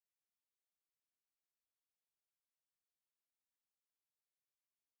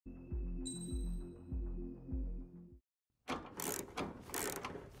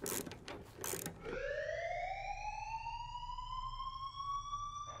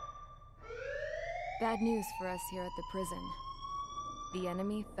Bad news for us here at the prison. The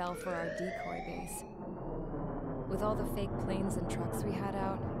enemy fell for our decoy base. With all the fake planes and trucks we had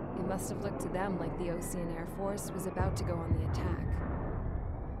out, it must have looked to them like the Osean Air Force was about to go on the attack.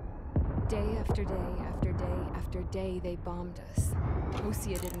 Day after day after day after day, they bombed us.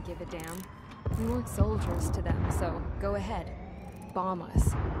 Osea didn't give a damn. We weren't soldiers to them, so go ahead. Bomb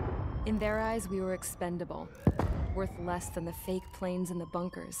us. In their eyes, we were expendable. Worth less than the fake planes in the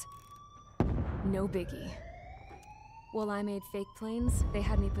bunkers. No biggie. While I made fake planes, they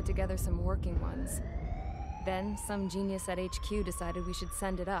had me put together some working ones. Then, some genius at HQ decided we should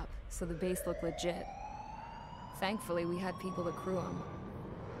send it up, so the base looked legit. Thankfully, we had people to crew them.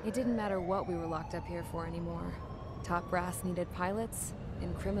 It didn't matter what we were locked up here for anymore. Top brass needed pilots,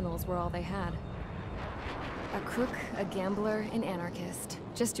 and criminals were all they had. A crook, a gambler, an anarchist.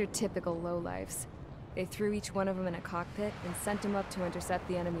 Just your typical lowlifes. They threw each one of them in a cockpit and sent them up to intercept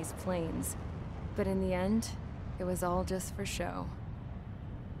the enemy's planes. But in the end, it was all just for show.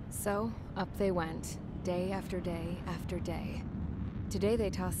 So, up they went, day after day after day. Today they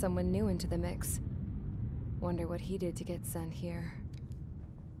tossed someone new into the mix. Wonder what he did to get sent here.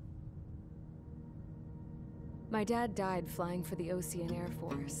 My dad died flying for the Osean Air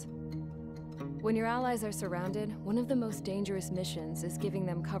Force. When your allies are surrounded, one of the most dangerous missions is giving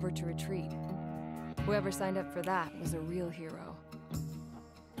them cover to retreat. Whoever signed up for that was a real hero.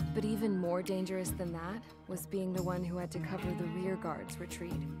 But even more dangerous than that was being the one who had to cover the rear guard's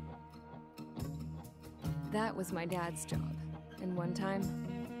retreat. That was my dad's job, and one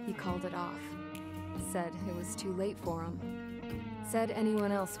time, he called it off. Said it was too late for him. Said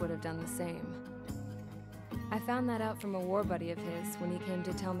anyone else would have done the same. I found that out from a war buddy of his when he came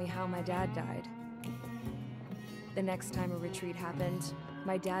to tell me how my dad died. The next time a retreat happened,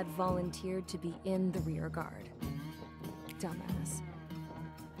 my dad volunteered to be in the rear guard. Dumbass.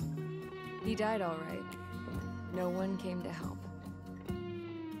 He died all right. No one came to help.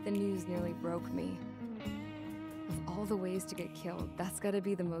 The news nearly broke me. Of all the ways to get killed, that's gotta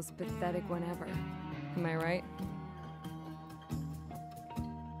be the most pathetic one ever. Am I right?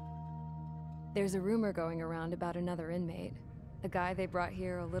 There's a rumor going around about another inmate. A guy they brought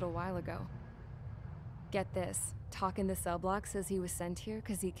here a little while ago. Get this, talk in the cell block says he was sent here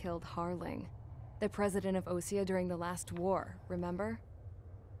because he killed Harling, the president of Osea during the last war, remember?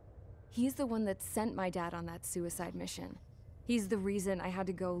 He's the one that sent my dad on that suicide mission. He's the reason I had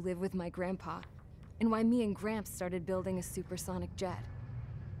to go live with my grandpa, and why me and Gramps started building a supersonic jet.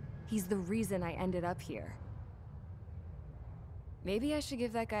 He's the reason I ended up here. Maybe I should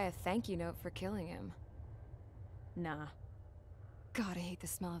give that guy a thank you note for killing him. Nah. God, I hate the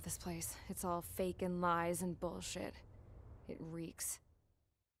smell of this place. It's all fake and lies and bullshit. It reeks.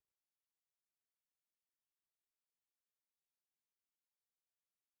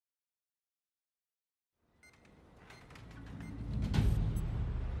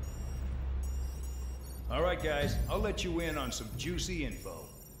 All right, guys, I'll let you in on some juicy info.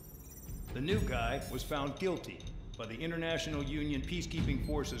 The new guy was found guilty by the International Union Peacekeeping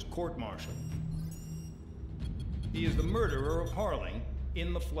Forces court-martial. He is the murderer of Harling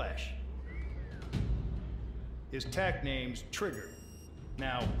in the flesh. His TAC name's Trigger.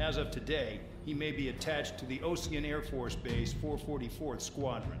 Now, as of today, he may be attached to the Osean Air Force Base 444th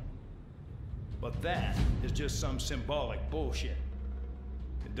Squadron. But that is just some symbolic bullshit.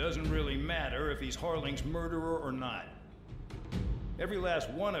 It doesn't really matter if he's Harling's murderer or not. Every last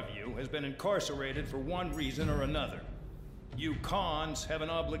one of you has been incarcerated for one reason or another. You cons have an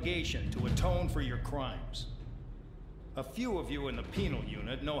obligation to atone for your crimes. A few of you in the penal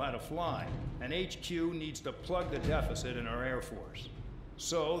unit know how to fly, and HQ needs to plug the deficit in our Air Force.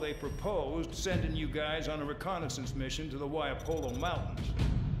 So they proposed sending you guys on a reconnaissance mission to the Waiapolo Mountains.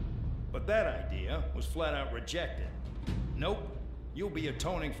 But that idea was flat out rejected. Nope. You'll be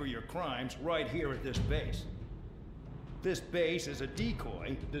atoning for your crimes right here at this base. This base is a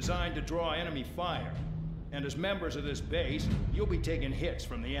decoy designed to draw enemy fire. And as members of this base, you'll be taking hits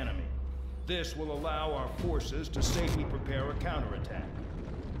from the enemy. This will allow our forces to safely prepare a counterattack.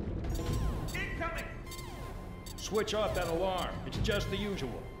 Incoming! Switch off that alarm. It's just the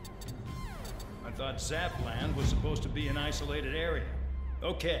usual. I thought Zapland was supposed to be an isolated area.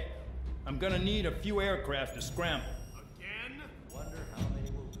 Okay, I'm gonna need a few aircraft to scramble. Wonder how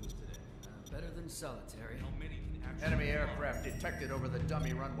many we'll lose today. Better than solitary. How many can actually... Enemy aircraft detected over the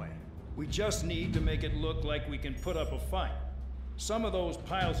dummy runway. We just need to make it look like we can put up a fight. Some of those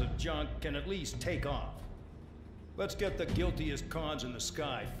piles of junk can at least take off. Let's get the guiltiest cons in the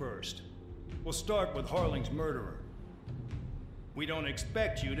sky first. We'll start with Harling's murderer. We don't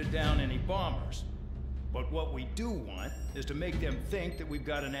expect you to down any bombers. But what we do want is to make them think that we've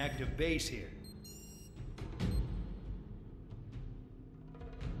got an active base here.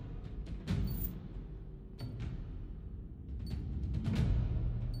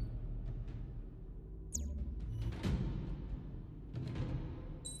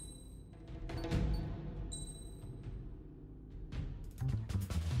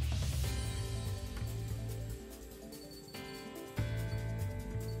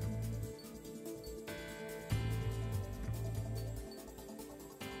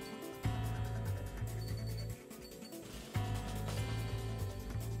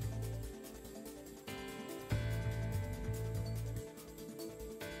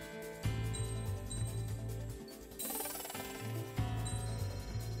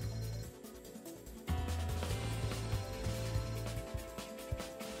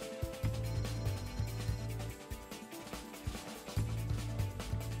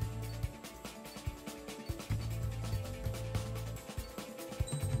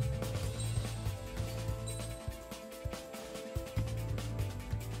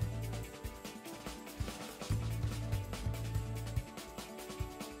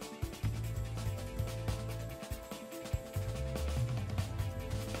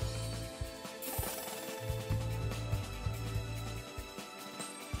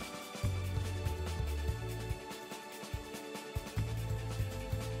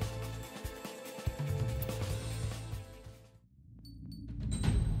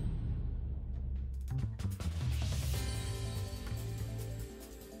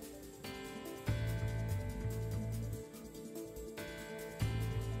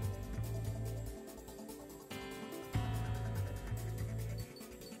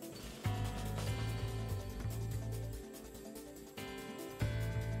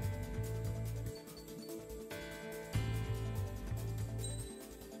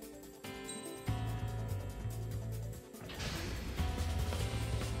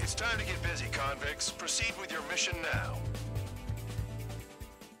 It's time to get busy, convicts. Proceed with your mission now.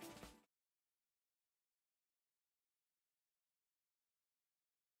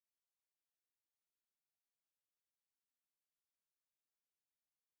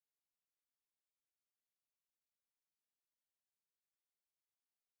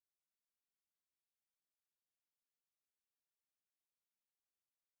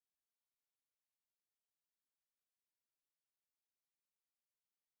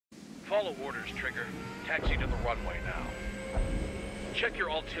 Follow orders, Trigger. Taxi to the runway now. Check your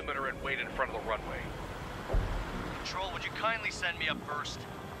altimeter and wait in front of the runway. Control, would you kindly send me up first?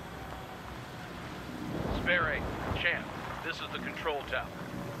 Spare 8, Champ, this is the control tower.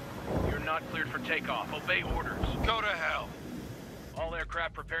 You're not cleared for takeoff. Obey orders. Go to hell. All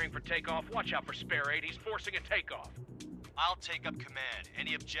aircraft preparing for takeoff. Watch out for Spare 8. He's forcing a takeoff. I'll take up command.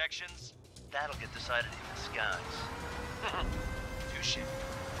 Any objections? That'll get decided in the skies. Touche.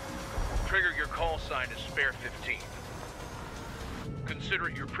 Trigger, your call sign is Spare 15. Consider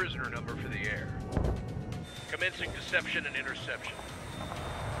it your prisoner number for the air. Commencing deception and interception.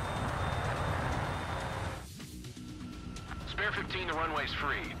 Spare 15, the runway's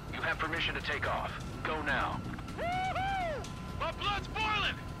free. You have permission to take off. Go now. Woohoo! My blood's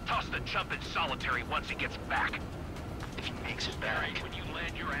boiling! Toss the chump in solitary once he gets back. If he makes it back, when you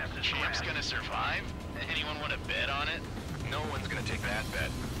land your ass in Champ's gonna survive? Anyone want to bet on it? No one's gonna take that bet.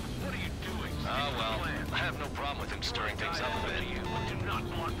 What are you doing? Oh, well, I have no problem with him stirring things up a bit. Do not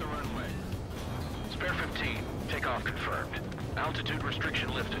block the runway. Spare 15, takeoff confirmed. Altitude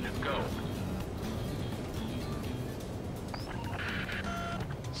restriction lifted. Go.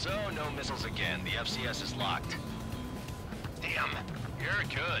 So, no missiles again. The FCS is locked. Damn, you're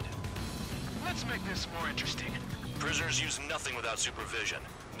good. Let's make this more interesting. Prisoners use nothing without supervision.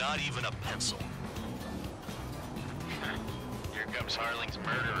 Not even a pencil. Here comes Harling's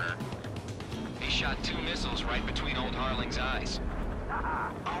murderer. He shot 2 missiles right between old Harling's eyes.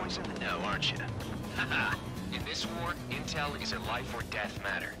 Always in the know, aren't you? In this war, intel is a life or death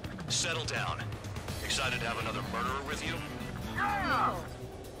matter. Settle down. Excited to have another murderer with you?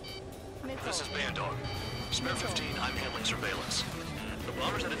 This is Bandog. Spare 15, I'm handling surveillance. The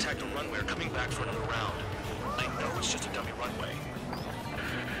bombers that attacked the runway are coming back for another round. I know it's just a dummy runway.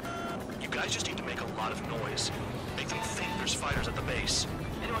 You guys just need to make a lot of noise. Make them think there's fighters at the base.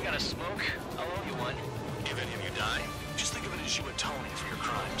 Anyone got a smoke? I'll owe you one. If any of you die, just think of it as you atoning for your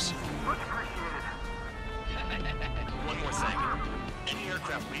crimes. One more thing. Any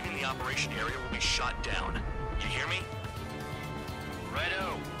aircraft leaving the operation area will be shot down. You hear me?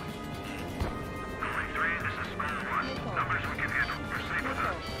 Righto. 3, this is Spare 1. Numbers we can handle. Proceed with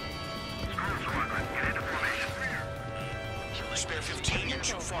us. Screw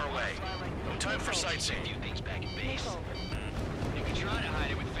say a few things back at base. You can try to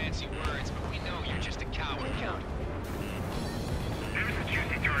hide it with fancy words, but we know you're just a coward, Count. There's a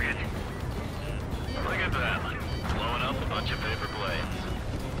juicy target. Look at that. Blowing up a bunch of paper planes.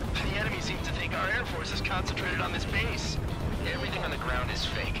 The enemy seems to think our Air Force is concentrated on this base. Everything on the ground is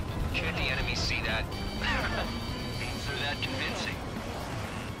fake. Can't the enemy see that? Means they're that convincing.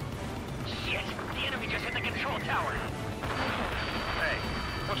 Shit! The enemy just hit the control tower! Hey,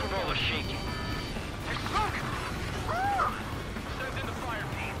 what's with all the shaking? There's smoke! Send in the fire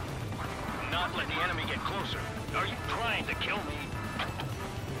team. Not let the enemy get closer. Are you trying to kill me?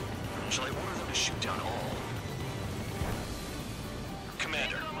 Shall I order them to shoot down all?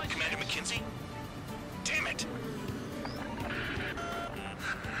 Commander McKenzie? Damn it!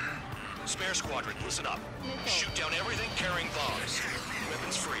 Spare squadron, listen up. Shoot down everything carrying bombs.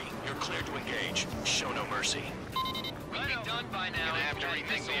 Weapons free. You're cleared to engage. Show no mercy. We'll be done by now. Gonna have to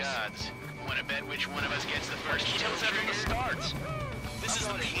rethink the odds. Wanna bet which one of us gets the first kill Kills after the starts. This is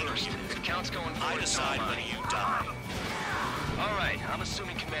the Peter unit. If Count's going I forward, decide it's all when mine. you die. All right, I'm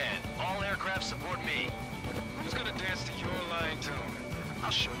assuming command. All aircraft support me. Who's gonna dance to your line tune?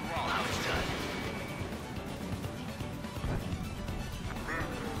 I'll show you all how it's done.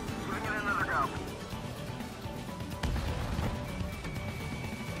 Giving it another go.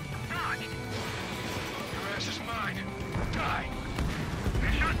 Dodge! Your ass is mine. Die.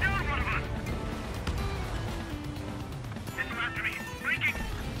 They shot down one of us! This one after me. Breaking!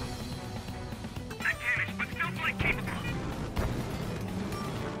 I'm damaged, but still flight capable.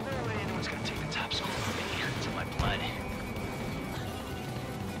 No way anyone's gonna take the top score from me until my blood.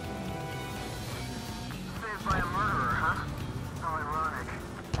 Saved by a murderer, huh? How ironic.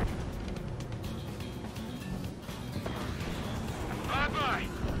 Bye-bye.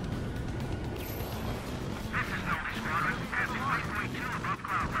 This is Zombie Squadron. Passing 5.2 above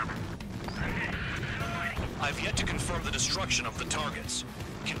cloud level. I've yet to confirm the destruction of the targets.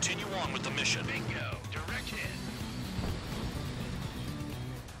 Continue on with the mission. Bingo. Direct hit.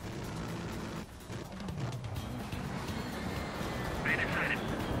 Man inside it.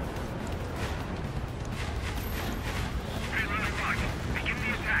 Hey, running block. Begin the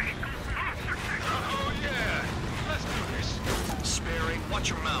attack. Oh, yeah. Let's do this. Sparing, watch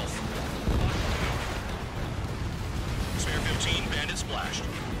your mouth. Spare 15, bandit splashed.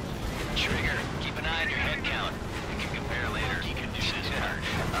 Trigger, keep an eye on your head count. You can compare later. Conditions are.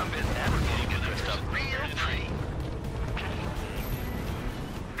 I'm betting that we're getting to this stuff real pretty.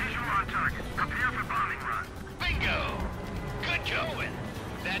 Visual on target. Prepare for bombing run. Bingo! Good going.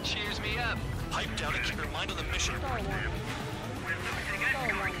 That cheers me up. Pipe down and keep your mind on the mission. We're losing it.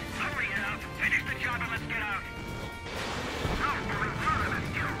 Going. Hurry up. Finish the job and let's get out. Oh, we're in front of this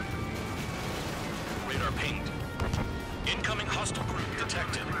kill. Radar pinged. Incoming hostile group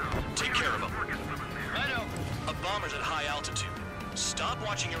detected. Take care of them. Righto. A bomber's at high altitude. Stop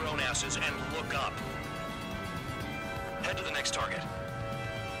watching your own asses and look up. Head to the next target.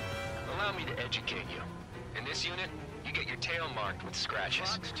 Allow me to educate you. In this unit, you get your tail marked with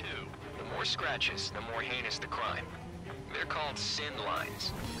scratches. The more scratches, the more heinous the crime. They're called sin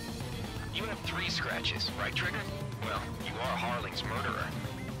lines. You have 3 scratches, right, Trigger? Well, you are Harling's murderer.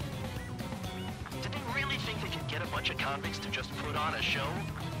 Did they really think they could get a bunch of convicts to just put on a show?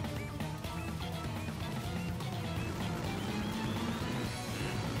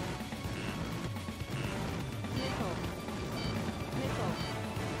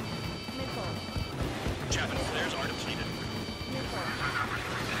 Chapman flares are depleted.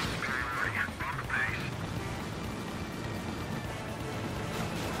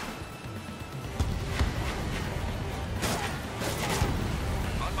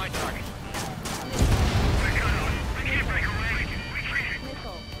 On my target. We can't break away. We can't.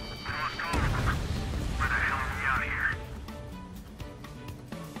 Lost all of them. Where the hell are we out here?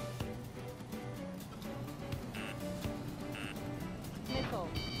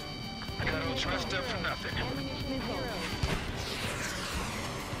 I got all dressed up for nothing.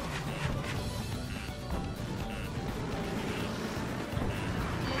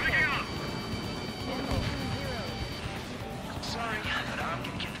 Sorry, but I'm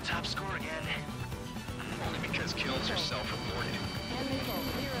gonna get the top score again. Only because kills are self-reported.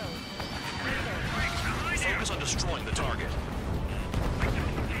 Focus on destroying the target.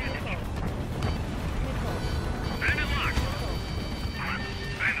 Bandit locked.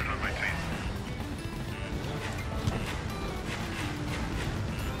 Bandit on my tail.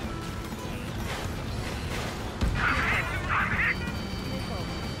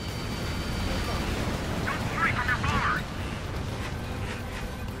 Don't stray from your bomber.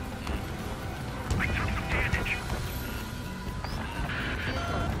 I took some damage.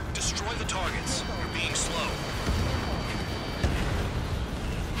 Destroy the targets. You're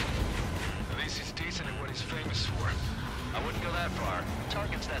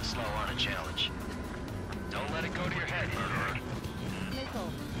challenge. Don't let it go to your head, murderer.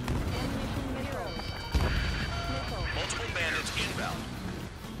 Missile. Ammunition missile. Missile. Multiple bandits inbound.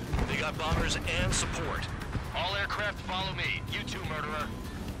 They got bombers and support. All aircraft follow me. You too, murderer.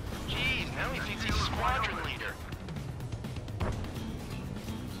 Jeez, now he thinks he's squadron leader.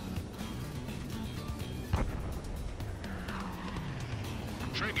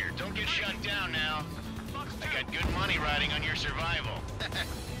 Trigger, don't get shut down now. I got good money riding on your survival.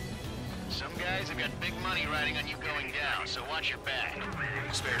 Some guys have got big money riding on you going down, so watch your back.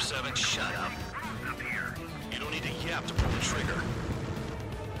 Spare 7, shut up. You don't need to yap to pull the trigger.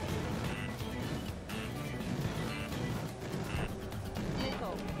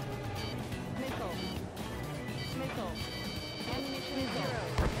 Missile. Missile. Missile. Ammunition zero.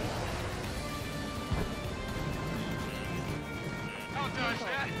 I'll dodge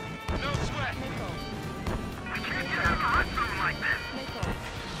that. No sweat. Missile. I can't get out of the hot zone like this. Missile.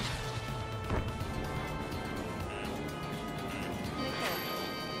 Missile.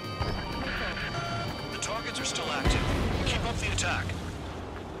 Missile. The targets are still active. Keep up the attack.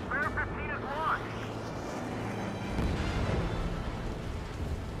 Spare 15 is launched.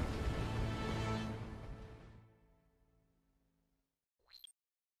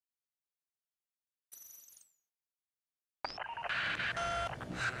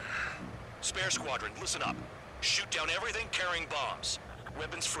 Spare squadron, listen up. Shoot down everything carrying bombs.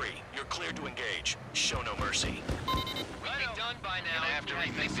 Weapons free. You're cleared to engage. Show no mercy. Right done by now. Gonna have to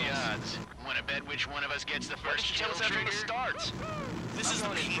rethink the odds. Want to bet which one of us gets the Why first didn't you kill, tell us after Trigger? the starts? This is the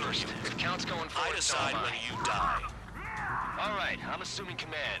going in meeting first. first. If count's going I forward, so decide am when I. you die. All right, I'm assuming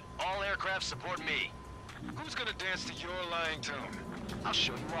command. All aircraft support me. Who's gonna dance to your lying tune? I'll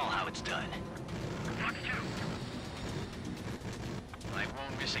show you all how it's done. I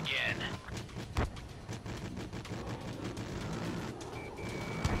won't miss again.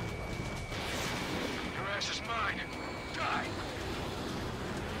 Your ass is mine. Die.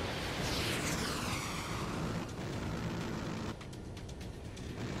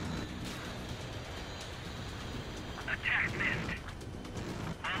 Attack missed.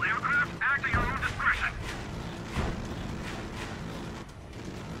 All aircraft act at your own discretion.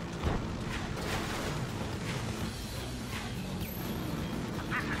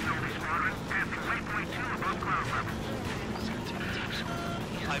 This is Sony Squadron, passing waypoint 2 above ground level.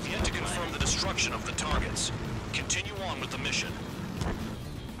 I've yet to confirm the destruction of the targets. Continue on with the mission.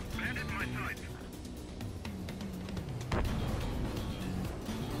 Bandit in my sights.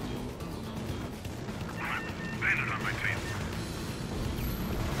 Bandit on my tail.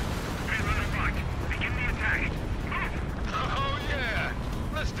 Hey, running right. Begin the attack. Move! Oh yeah.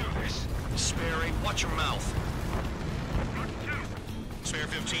 Let's do this. Spare 8, watch your mouth. Mark 2. Spare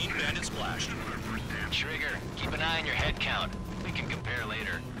 15, bandit splashed. Trigger, keep an eye on your head count. We can compare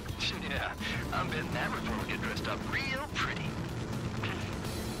later. Yeah, I'm betting that before we get dressed up real pretty.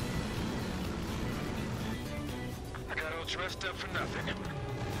 I got all dressed up for nothing.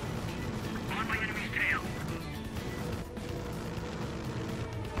 On my enemy's tail.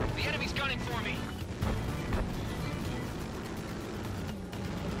 The enemy's gunning for me.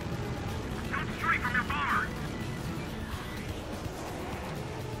 Shoot straight from your bomber.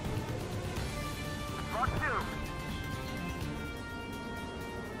 Mark 2.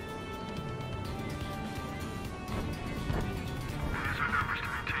 Use our numbers to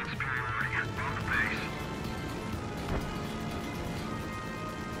maintain superiority on the base.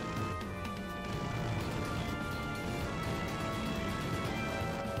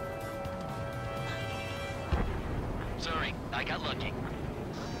 Sorry, I got lucky.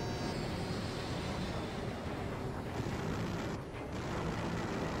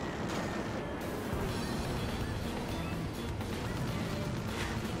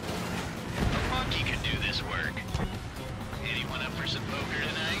 A monkey could do this work. Anyone up for some poker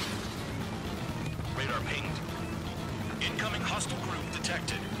tonight? Radar pinged. Incoming hostile group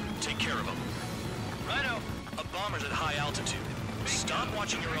detected. Take care of them. Righto. A bomber's at high altitude. Stop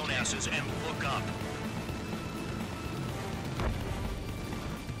watching your own asses and look up.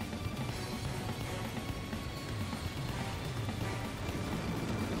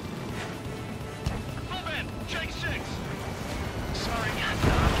 Full bend. Jake 6. Sorry,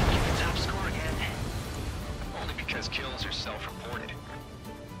 Doc. Keep the top score again. Only because kills are self-reported.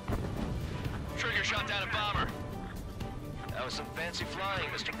 Trigger shot down a bomber. That was some fancy flying,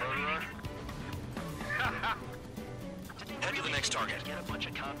 Mr. Murderer. Head to the next target. Get a bunch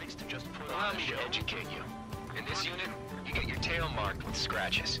of convicts to just put Allow on a me show. to educate you. In this unit, you get your tail marked with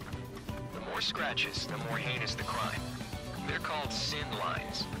scratches. The more scratches, the more heinous the crime. They're called sin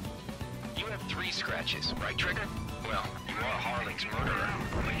lines. You have 3 scratches, right, Trigger? Well, you are Harling's murderer.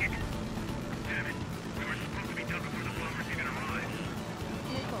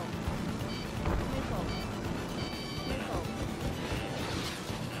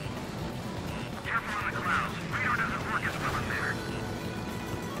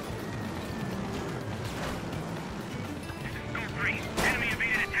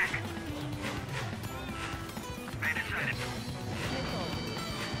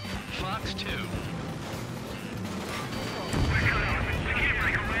 box, too.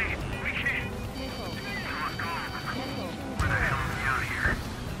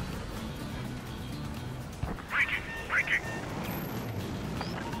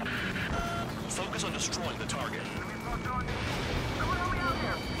 Focus on destroying the target.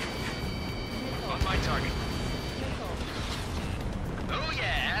 On my target. Oh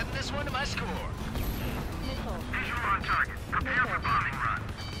yeah, adding this one to my score. Visual on target. Prepare for bombing run.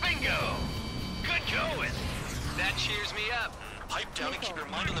 Bingo! Good going! That cheers me up. Pipe down and keep your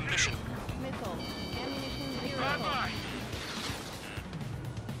mind on the mission. Missile. Ammunition 0. Bye-bye.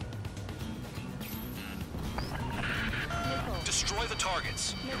 Missile. Destroy the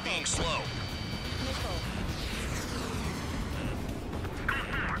targets. You're being slow. Missile. Missile.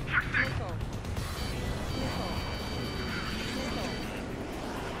 Missile. Missile.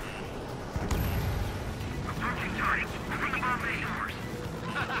 Approaching target. Bring the bomb force.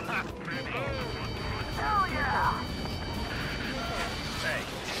 Hell yeah! Hey,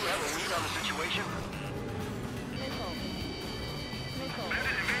 do you have a read on the situation? Missile. Missile.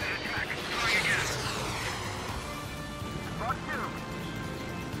 Bandit invaded attack. Trying again. Mark 2.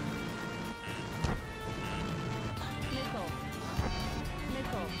 Missile.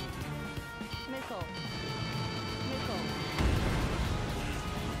 Missile. Missile. Missile.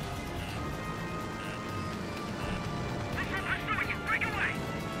 Missile pursuing you. Break away.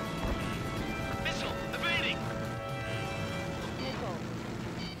 Missile, evading! Missile.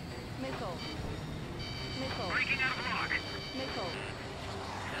 Missile. Missile. Breaking out of lock. Missile.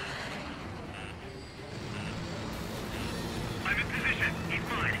 I'm in position. He's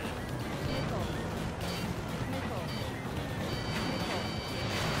mine. Missile. Missile. Missile.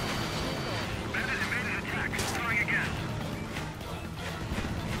 Missile. Bandit invaded attack. Trying again.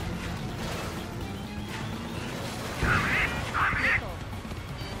 I'm hit. I'm hit.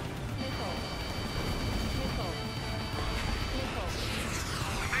 Missile. Missile. Missile. Missile.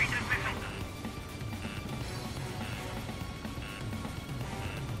 Evade this missile.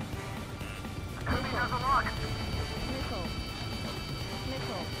 Enemy has a lock. Missile.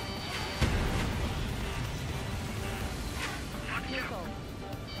 Missile. Missile.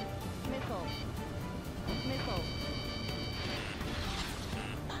 Missile. Missile.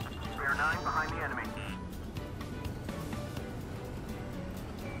 We are 9 behind the enemy.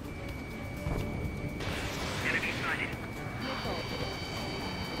 Enemy sighted. Missile.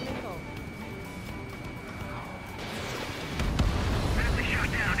 Missile. Enemy shot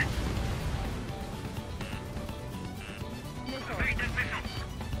down. Missile. Evade this missile.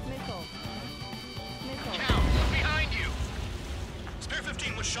 Missile. Missile. Cal, behind you! Spare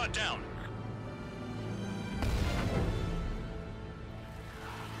 15 was shot down.